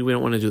Balmum, so we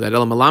don't want to do that.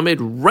 El Malamed,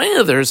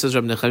 rather, says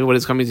Rabbi Nechemia, what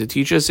it's coming to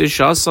teach us is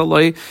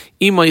Shasalai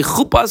imay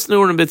chupas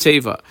neurim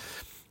beteva.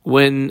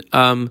 When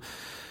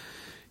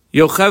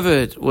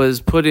Yocheved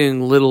was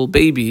putting little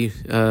baby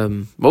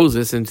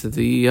Moses into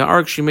the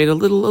ark, she made a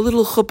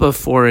little chuppah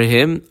for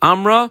him,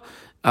 Amra,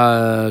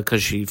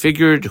 because she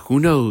figured, who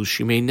knows,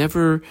 she may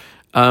never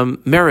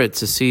merit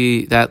to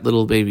see that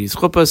little baby's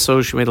chuppah,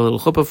 so she made a little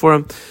chuppah for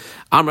him.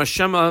 Amra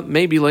Shema,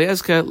 maybe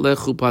le'ezke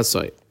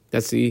le'chupasoi.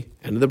 That's the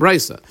end of the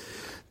brisa.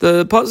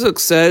 The pasuk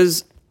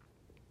says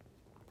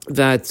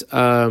that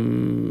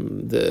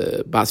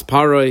the bas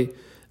paroi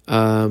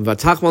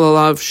vatachmal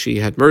alav, she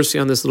had mercy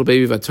on this little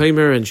baby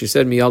vatomer, and she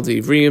said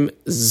miyalda ivrim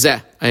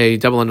zeh. I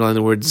double underline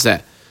the word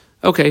zeh.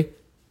 Okay.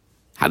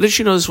 How did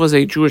she know this was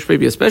a Jewish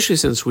baby, especially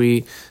since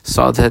we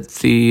saw that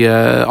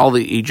all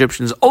the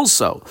Egyptians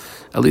also,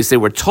 at least they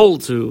were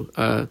told to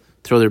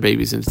throw their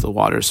babies into the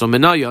water. So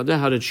Menayada,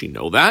 how did she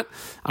know that?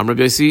 Reb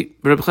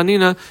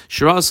Chanina,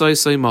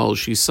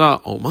 she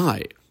saw, oh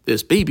my,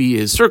 this baby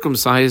is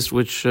circumcised,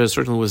 which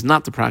certainly was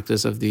not the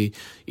practice of the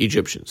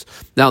Egyptians.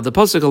 Now, the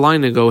pasuk a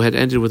line ago had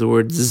ended with the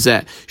word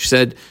zeh.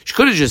 She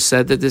could have just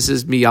said that this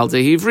is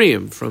miyaldei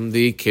Ivrim, from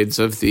the kids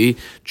of the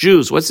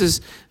Jews. What's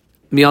this?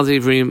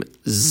 Miyalda Ivrim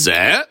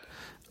Zeh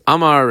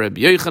Amar Reb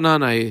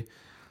Yochanan. I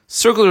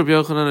circled Reb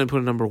Yochanan and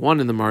put a number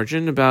 1 in the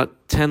margin. About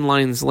 10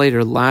 lines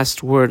later,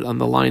 last word on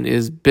the line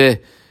is Be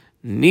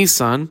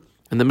Nisan.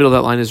 In the middle of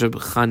that line is Reb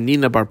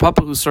Chanina Bar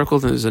Papa, who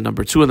circled, and there's a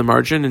number 2 in the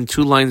margin. And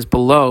 2 lines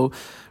below,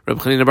 Reb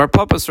Chanina Bar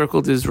Papa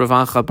circled is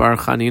Ravacha Bar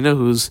Chanina,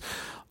 who's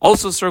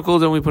also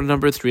circled, and we put a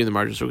number 3 in the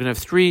margin. So we're going to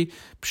have 3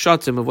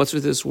 pshatim of what's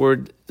with this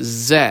word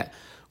Zeh,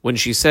 when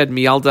she said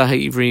Miyalda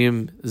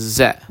Ha'ivrim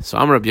Zeh. So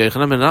Amar Rabbi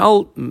Yochanan and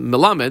Al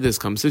Melamed, this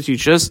comes to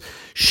teach us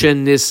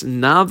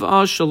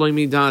Shenisnava Shaloi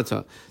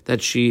Midata,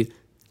 that she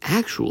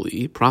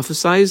actually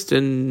prophesized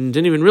and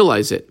didn't even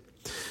realize it.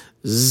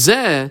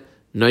 Zeh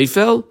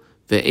Neifel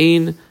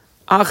Ve'ein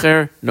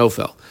Acher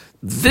Nofel.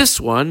 This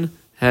one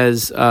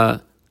has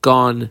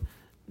gone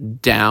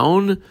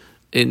down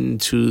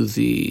into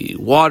the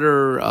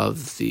water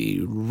of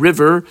the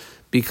river,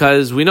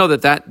 because we know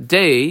that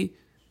day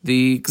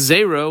the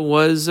Gzera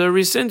was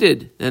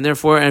rescinded, and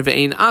therefore,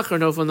 Ve'ein Acher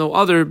Nofel, no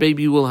other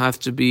baby will have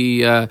to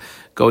be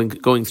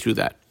going through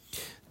that.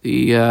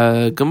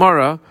 The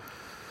Gemara,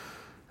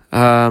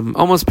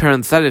 almost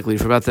parenthetically,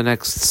 for about the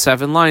next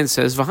 7 lines,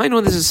 says,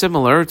 "V'hainu," this is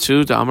similar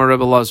to the Amar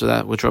Rebbe Lazar,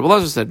 that which Rebbe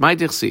Lazar said, "My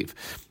dichsiv."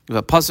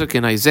 The pasuk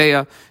in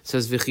Isaiah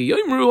says, "V'chi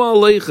yoimru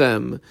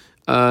aleichem,"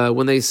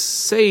 when they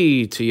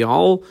say to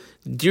y'all,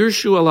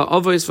 Dirshu ala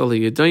avos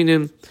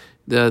v'liyadainim,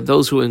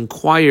 those who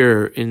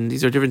inquire in,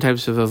 these are different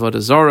types of avodah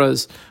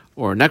zaras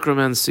or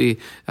necromancy,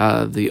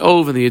 the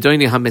ov and the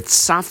yadayni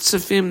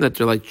hamitzaftzafim, that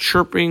they're like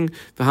chirping,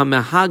 the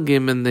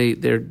hamehagim, and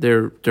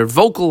they're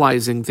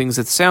vocalizing things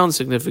that sound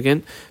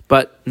significant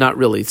but not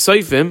really.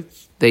 Tzayfim,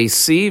 they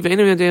see, they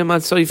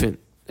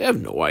have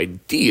no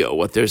idea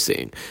what they're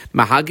saying.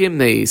 Mahagim,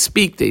 they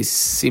speak, they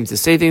seem to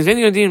say things.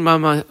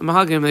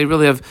 Mahagim, they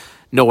really have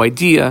no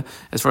idea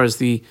as far as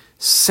the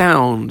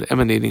sound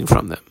emanating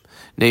from them.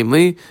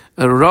 Namely,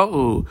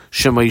 Ra'u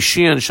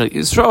Shemaishian Shal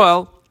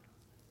Yisrael,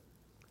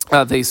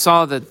 they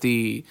saw that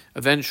the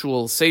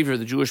eventual savior of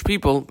the Jewish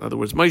people, in other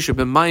words, Moshe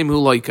ben Maim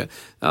Hulaika,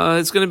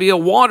 it's going to be a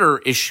water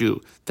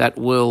issue that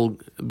will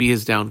be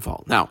his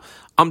downfall. Now,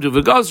 Amdu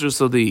v'Gazru,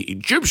 so the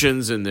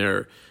Egyptians in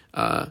their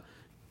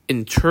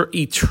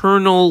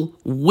eternal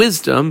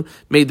wisdom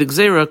made the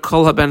Gzeira,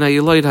 Kol haben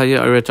hayiloid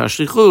ha'yaret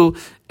hashlichu,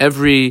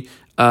 every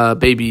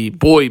baby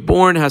boy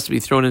born has to be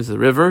thrown into the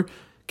river.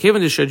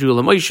 Kevan d'shadru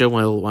l'Moshe,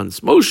 while once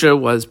Moshe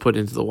was put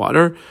into the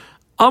water,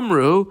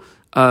 Amru,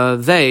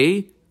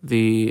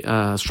 the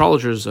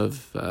astrologers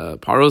of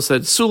Paro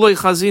said, Sulei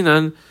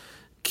chazinan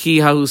ki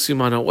hahu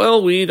simana.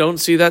 Well, we don't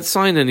see that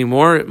sign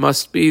anymore. It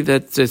must be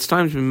that it's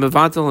time to be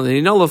mevatel, and they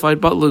nullified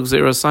batlu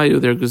gzera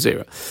sayu their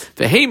gzera.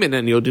 The Haman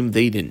and Yodim,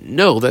 they didn't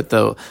know that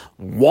the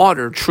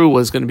water true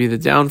was going to be the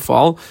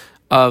downfall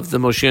of the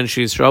Moshe and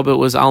Yisrael, but it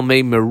was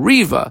Almei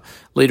Meriva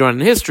later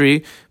on in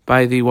history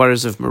by the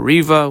waters of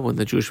Meriva when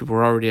the Jewish people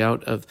were already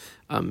out of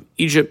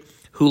Egypt.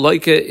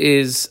 Hulaika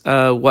is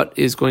what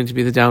is going to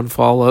be the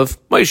downfall of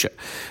Moshe.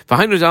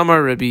 V'hainu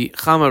damar Rabbi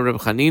Chama Rabbi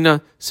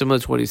Chanina, similar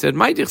to what he said.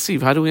 Ma'id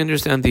yichsiv, how do we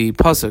understand the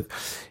pasuk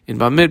in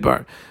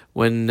Bamidbar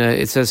when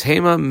it says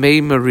Hema Mei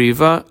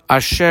Meriva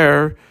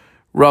Asher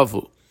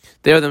Ravu?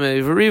 They are the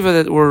Mei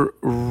Meriva that were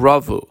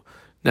Ravu.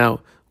 Now,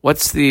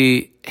 what's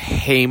the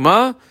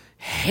Hema?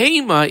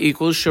 Hema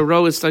equals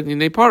Sharo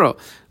Istagni Paro.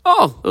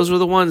 Oh, those were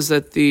the ones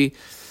that the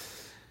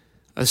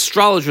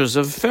astrologers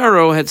of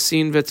Pharaoh had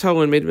seen Veto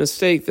and made a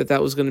mistake that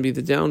was going to be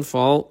the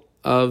downfall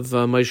of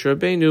Moshe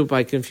Rabbeinu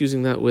by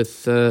confusing that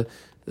with the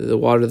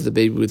water that the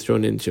baby was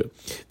thrown into.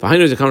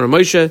 Behind the camera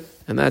Moshe,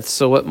 and that's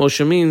so what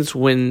Moshe means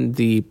when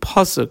the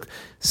pasuk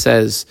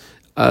says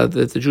that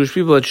the Jewish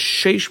people had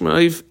sheish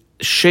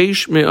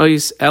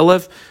me'ois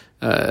elef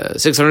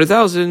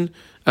 600,000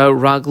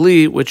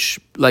 ragli, which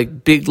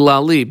like big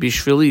lali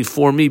bishvili,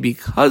 for me,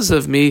 because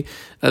of me.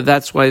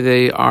 That's why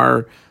they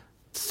are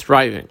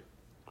thriving.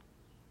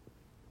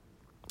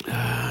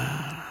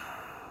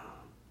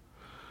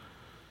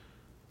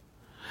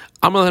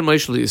 Amal had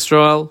Moshe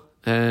Yisrael,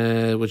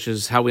 which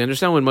is how we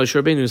understand when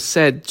Moshe Rabbeinu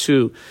said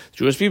to the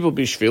Jewish people,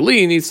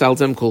 "Bishvili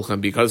nitzaltem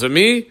kulchem," because of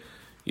me,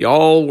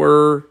 y'all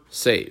were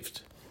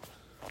saved.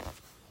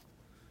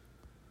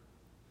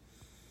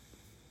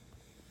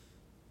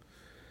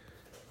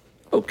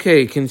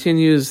 Okay,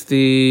 continues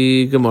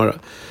the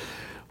Gemara.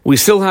 We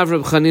still have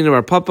Reb Chanina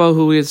Bar Papa,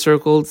 who we had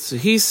circled. So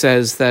he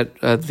says that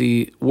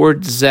the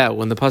word zeh,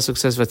 when the pasuk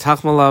says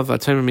 "V'tach malav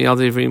v'atayim miyal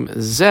devrim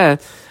zeh,"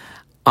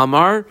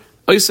 Amar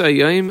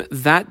Oisayim,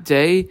 that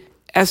day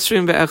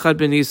Esrim ve'echad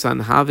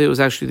b'Nisan Have, it was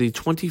actually the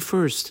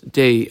 21st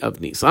day of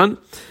Nisan.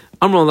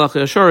 Amar Lach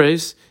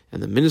Yashares,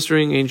 and the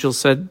ministering angel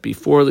said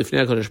before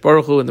Lifnei HaKadosh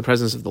Baruch Hu, in the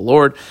presence of the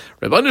Lord,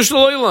 Rebbeinu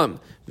Shalom,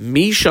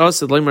 Misha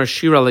said Leimar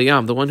Shira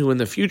Layam, the one who in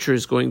the future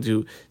is going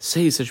to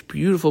say such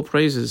beautiful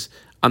praises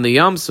on the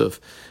Yam Suf,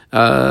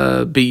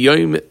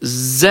 B'Yom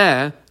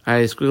Zeh, I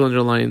squiggle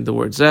underline the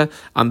word Zeh,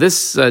 on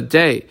this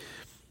day,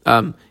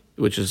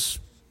 which is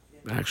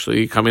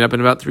actually coming up in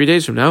about 3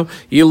 days from now,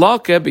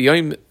 Yilake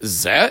B'Yom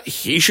Zeh,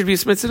 he should be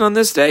smitten on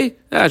this day?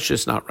 That's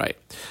just not right.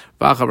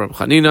 V'acha Reb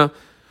Chanina,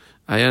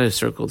 I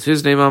circled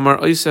his name, Amar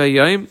Oisa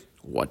Yom.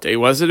 What day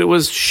was it? It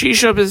was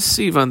Shisha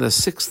B'Sivan, the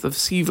 6th of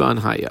Sivan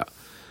Haya.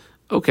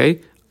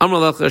 Okay. Amar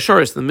Lach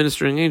Asharis, the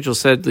ministering angel,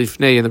 said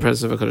Lifnei, in the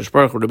presence of HaKadosh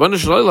Baruch Hu, Rebbeinu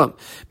Shalom,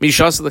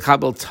 Mishas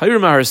l'kabel Torah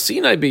ma'ar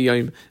Sinai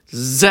b'yom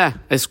zeh,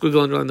 I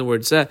squiggle underline the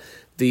word zeh,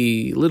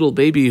 the little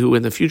baby who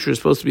in the future is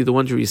supposed to be the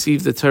one to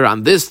receive the Torah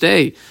on this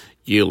day,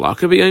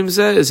 Yilaka b'yom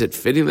zeh, is it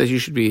fitting that you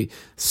should be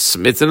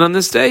smitten on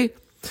this day?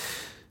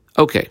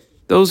 Okay,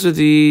 those are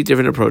the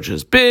different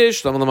approaches.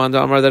 Bish, Lama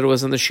Lamanda Amar, that it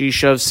was on the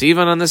Shisha of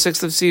Sivan, on the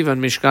 6th of Sivan,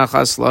 Mishkach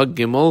Hasla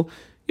Gimel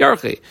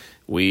Yarchi.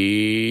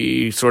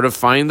 We sort of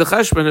find the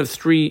cheshbon of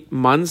 3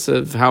 months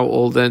of how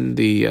old then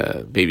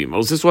the baby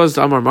Moses was.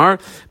 Amar Mar,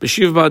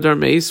 B'shiv Ba'adar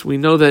Meis, we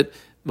know that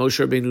Moshe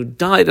Rabbeinu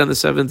died on the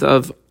 7th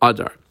of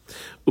Adar.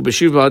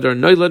 U'B'shiv Ba'adar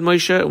Noilad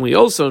Moshe, and we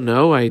also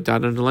know, I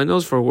dot underline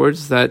those 4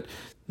 words, that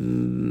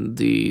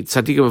the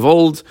tzaddikim of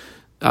old,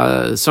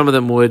 some of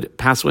them would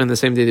pass away on the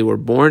same day they were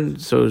born,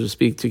 so to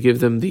speak, to give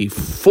them the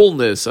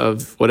fullness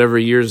of whatever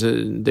years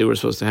they were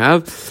supposed to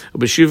have.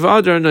 B'shiv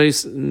Adar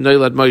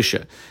Noilad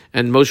Moshe,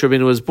 and Moshe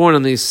Rabbeinu was born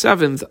on the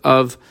 7th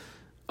of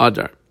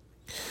Adar.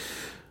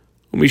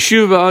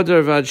 Mishiv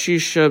Adar Vad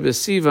Shisha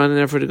B'Sivan, and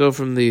therefore to go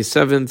from the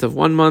 7th of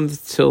 1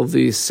 month till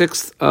the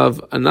 6th of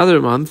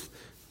another month,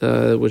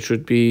 which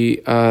would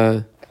be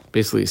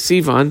basically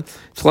Sivan,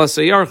 plus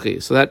a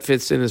Yarchi. So that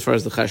fits in as far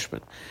as the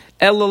cheshbon.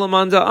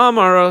 Elalamanda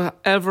Amara,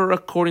 ever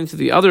according to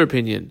the other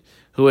opinion,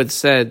 who had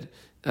said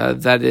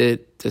that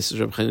this is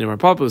Reb Chaim Bar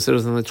Papa, who said it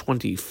was on the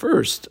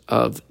 21st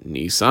of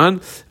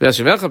Nisan.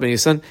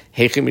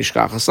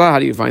 How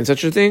do you find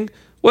such a thing?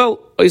 Well,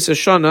 Oisa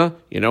Shana,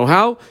 you know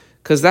how?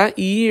 Because that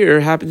year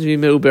happened to be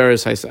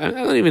Meuberes Haisa. I'm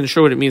not even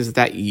sure what it means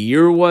that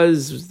year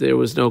was. There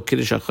was no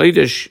Kiddush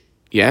HaChodesh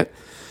yet.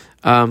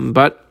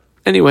 But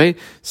anyway,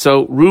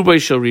 so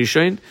Rubai Shel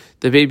Rishon,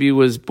 the baby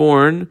was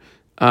born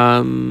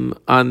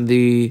on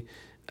the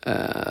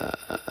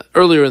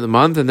earlier in the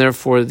month, and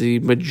therefore the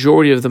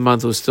majority of the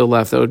month was still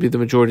left. That would be the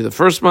majority of the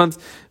first month.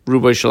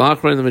 Rubai Shel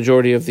Achron, the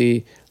majority of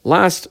the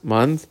last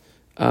month,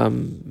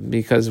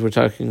 because we're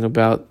talking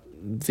about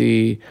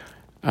the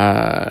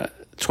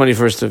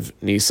 21st of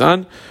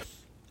Nisan.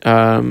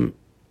 Therefore,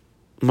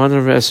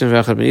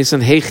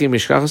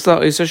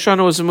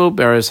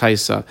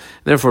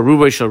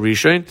 Rubai Shel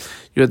Rishon,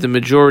 you had the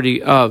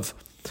majority of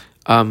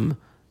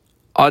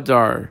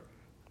Adar,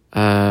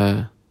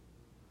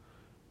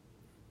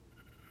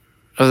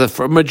 of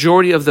the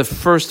majority of the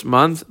first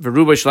month, the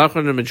Rubai Shel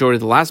Achron, the majority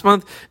of the last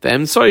month, the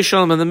Emtsoi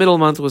Shalom, and the middle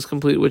month was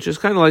complete, which is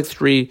kind of like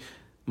 3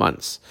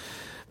 months.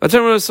 And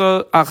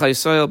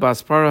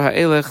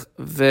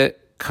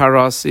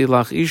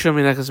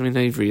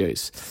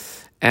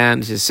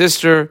his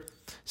sister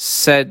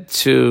said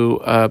to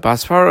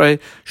Basparoi,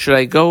 should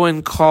I go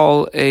and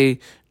call a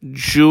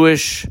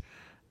Jewish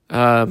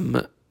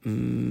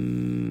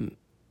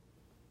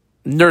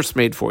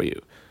nursemaid for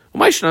you?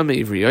 Why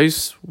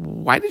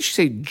did she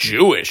say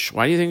Jewish?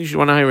 Why do you think she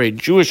want to hire a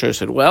Jewish? I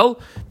said,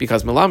 well,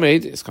 because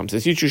Melamed comes to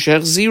teach you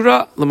Shech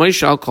Zira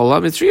L'Maishal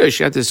Kola Mitzriya.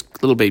 She had this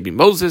little baby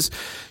Moses.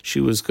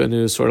 She was going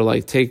to sort of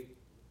like take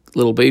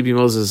little baby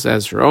Moses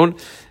as her own,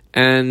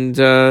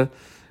 and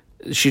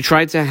she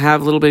tried to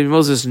have little baby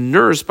Moses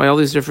nursed by all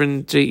these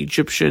different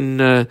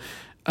Egyptian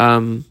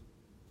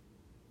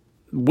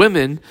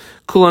women,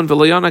 Kulan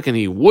V'Loyanak, and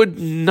he would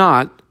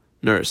not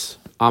nurse.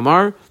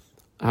 Amar,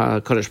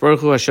 Kadosh Baruch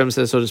Hu, Hashem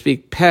says, so to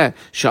speak, Peh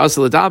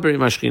she'asa l'daber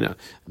im hashchina,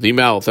 the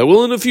mouth that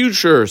will in the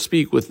future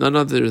speak with none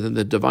other than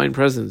the divine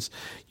presence.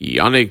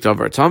 Yanek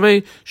davar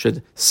tameh,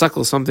 should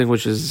suckle something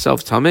which is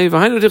itself tameh.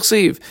 V'hainu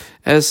dichsiv,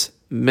 es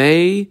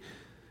mi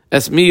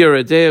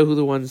yoredea, who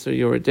the ones are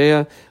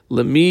yoredea,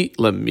 lemi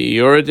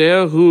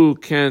yoredea, who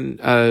can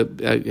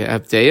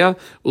have dea,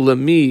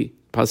 ulemi,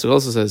 Pasuk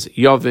also says,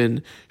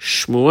 Yavin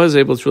Shmua, is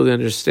able to really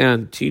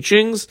understand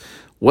teachings.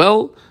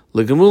 Well,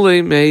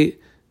 legamule me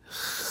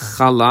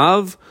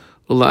chalav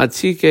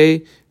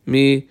ulaatike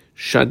mi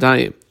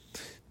shadayim,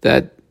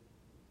 that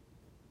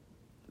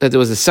there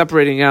was a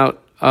separating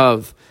out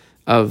of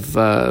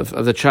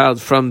the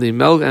child from the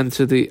milk, and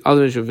to the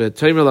other issue of it.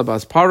 Toimer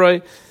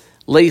labasparoi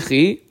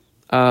leichi.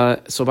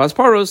 So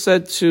Basparo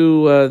said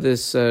to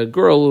this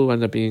girl who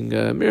ended up being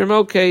Miriam,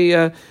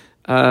 okay,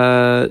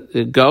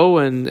 go,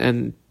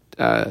 and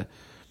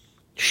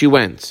she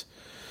went.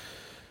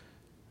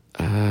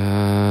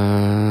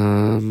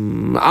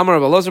 Amar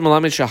Balazar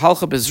Malamed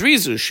Shahalcha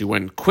Bezrizu. She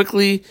went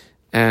quickly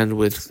and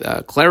with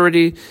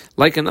clarity,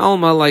 like an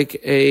alma, like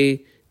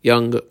a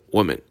young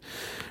woman.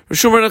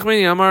 Rishumar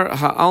Nachmani Amar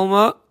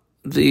Ha'alma.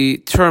 The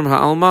term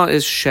ha'alma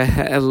is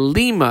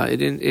she'elima.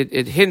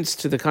 It hints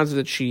to the concept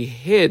that she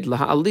hid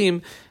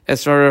laha'alim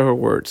esrara, her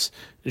words.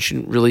 And she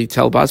didn't really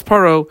tell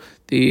Basparo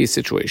the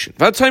situation.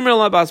 V'ataymer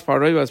la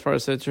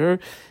Basparo said to her,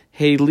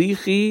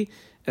 Heilichi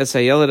es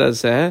hayeled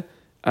hazeh,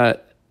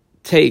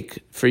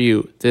 take for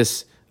you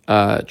this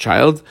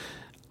child.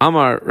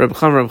 Amar Reb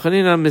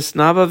Chanina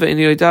misnaba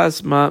ve'eni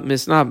yodas ma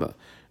misnaba.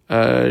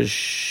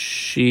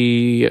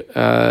 She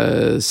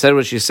said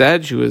what she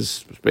said. She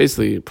was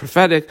basically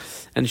prophetic,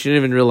 and she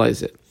didn't even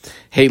realize it.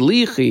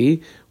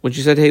 Heilichi, when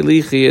she said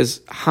Heilichi,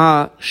 is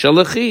ha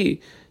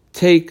shalachi,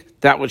 take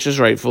that which is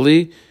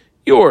rightfully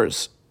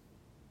yours.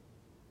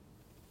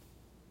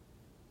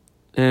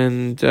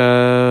 And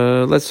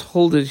let's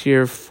hold it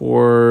here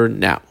for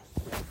now.